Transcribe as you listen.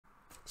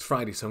It's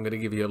Friday, so I'm going to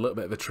give you a little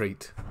bit of a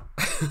treat.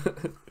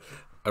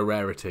 A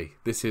rarity.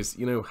 This is,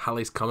 you know,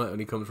 Halley's Comet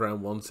only comes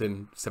around once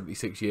in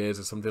 76 years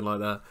or something like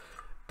that.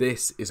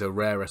 This is a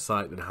rarer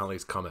sight than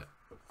Halley's Comet.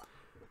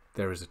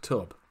 There is a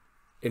tub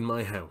in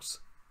my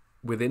house,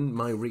 within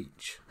my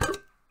reach,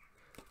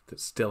 that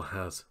still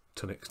has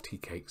Tunnocks tea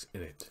cakes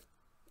in it.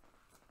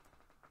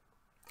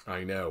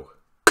 I know.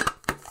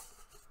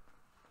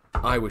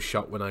 I was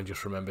shocked when I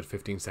just remembered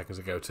 15 seconds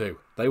ago too.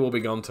 They will be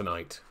gone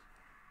tonight.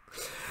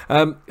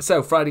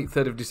 So, Friday,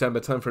 3rd of December,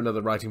 time for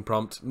another writing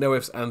prompt. No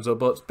ifs, ands or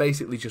buts.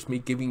 Basically just me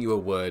giving you a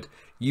word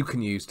you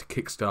can use to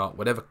kickstart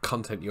whatever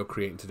content you're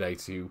creating today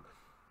to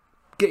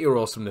get your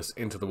awesomeness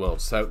into the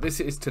world. So, this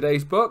is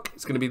today's book.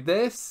 It's going to be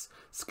this,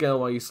 Scale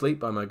While You Sleep,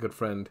 by my good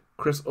friend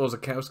Chris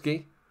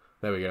Orzechowski.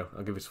 There we go.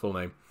 I'll give his full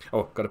name.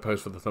 Oh, got to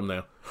pose for the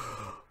thumbnail.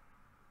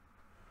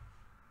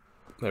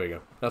 There we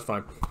go. That's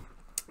fine.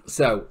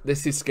 So,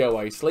 this is Scale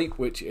While You Sleep,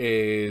 which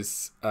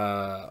is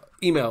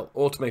email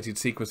automated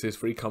sequences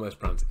for e-commerce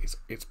brands.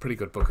 It's a pretty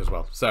good book as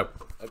well. So,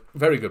 a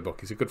very good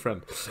book. He's a good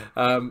friend.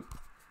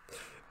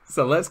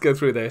 So, let's go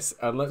through this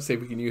and let's see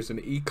if we can use an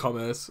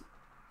e-commerce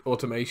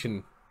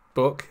automation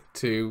book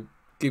to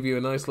give you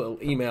a nice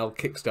little email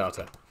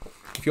kickstarter.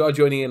 If you are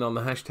joining in on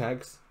the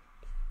hashtags,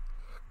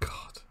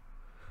 God,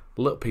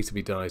 a little piece of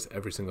me dies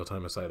every single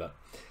time I say that.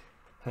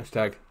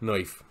 Hashtag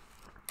knife.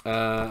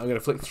 I'm going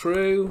to flick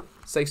through,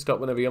 say stop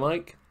whenever you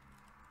like.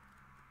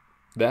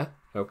 There,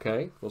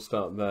 okay, we'll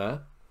start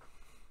there.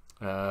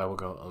 We'll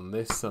go on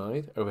this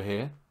side, over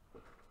here,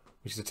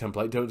 which is a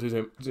template.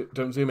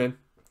 Don't zoom in.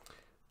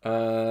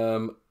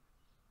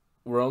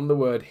 We're on the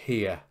word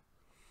here.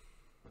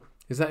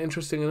 Is that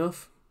interesting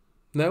enough?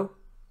 No?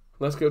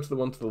 Let's go to the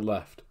one to the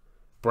left.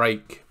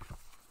 Break.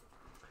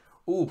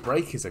 Ooh,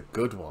 break is a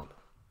good one.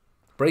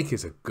 Break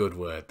is a good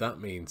word.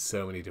 That means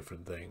so many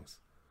different things.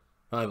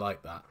 I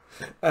like that.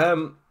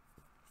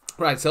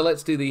 Right, so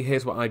let's do the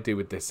here's what I do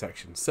with this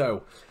section.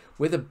 So,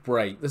 with a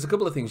break, there's a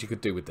couple of things you could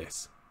do with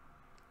this.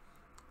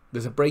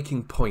 There's a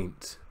breaking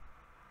point.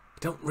 I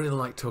don't really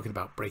like talking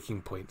about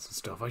breaking points and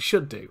stuff. I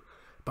should do,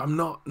 but I'm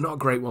not a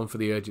great one for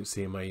the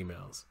urgency in my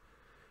emails.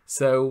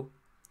 So,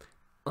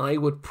 I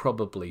would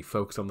probably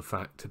focus on the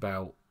fact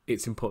about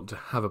it's important to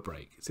have a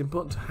break. It's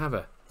important to have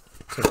a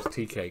Tunnocks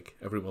tea cake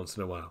every once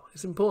in a while.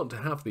 It's important to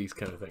have these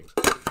kind of things.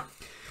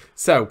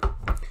 So,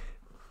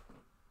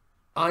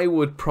 I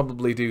would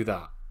probably do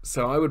that.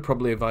 So I would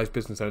probably advise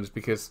business owners,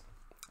 because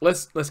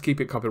let's keep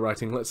it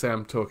copywriting. Let's say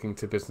I'm talking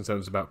to business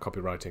owners about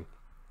copywriting.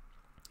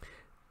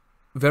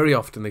 Very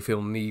often they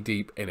feel knee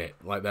deep in it,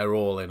 like they're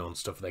all in on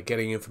stuff. They're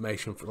getting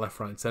information from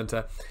left, right, and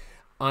centre.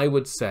 I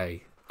would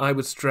say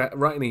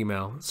write an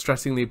email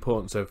stressing the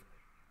importance of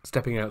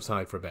stepping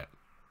outside for a bit,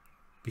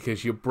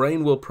 because your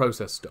brain will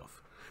process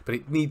stuff, but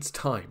it needs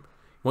time.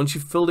 Once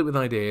you've filled it with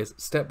ideas,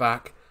 step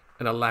back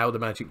and allow the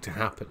magic to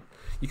happen.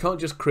 You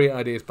can't just create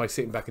ideas by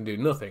sitting back and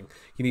doing nothing.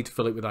 You need to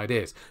fill it with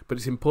ideas. But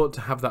it's important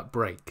to have that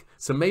break.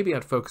 So maybe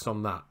I'd focus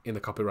on that in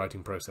the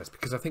copywriting process,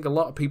 because I think a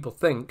lot of people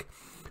think,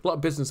 a lot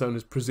of business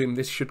owners presume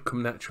this should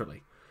come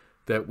naturally.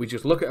 That we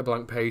just look at a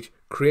blank page,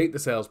 create the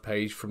sales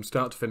page from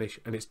start to finish,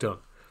 and it's done.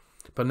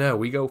 But no,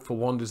 we go for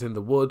wanders in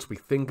the woods, we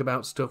think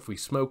about stuff, we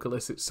smoke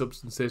illicit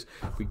substances,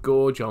 we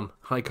gorge on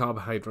high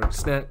carbohydrate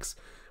snacks.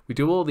 We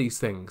do all these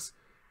things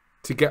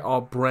to get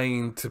our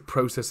brain to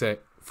process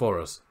it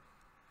for us.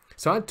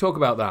 So I'd talk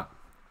about that.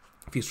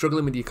 If you're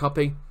struggling with your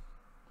copy,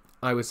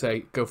 I would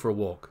say go for a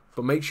walk.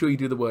 But make sure you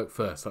do the work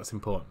first. That's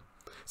important.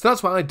 So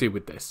that's what I do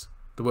with this,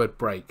 the word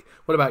break.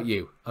 What about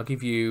you? I'll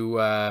give you,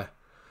 as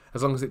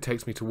long as it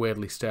takes me to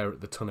weirdly stare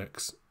at the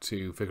Tunnocks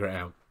to figure it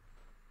out.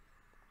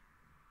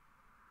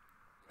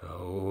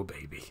 Oh,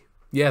 baby.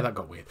 Yeah, that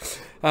got weird.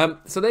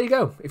 So there you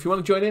go. If you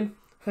want to join in,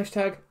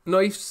 hashtag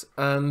knives.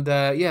 And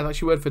yeah, that's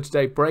your word for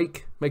today.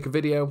 Break, make a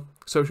video,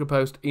 social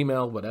post,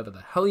 email, whatever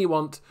the hell you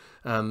want,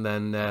 and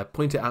then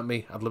point it at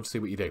me. I'd love to see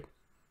what you do.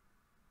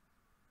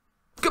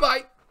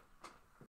 Goodbye.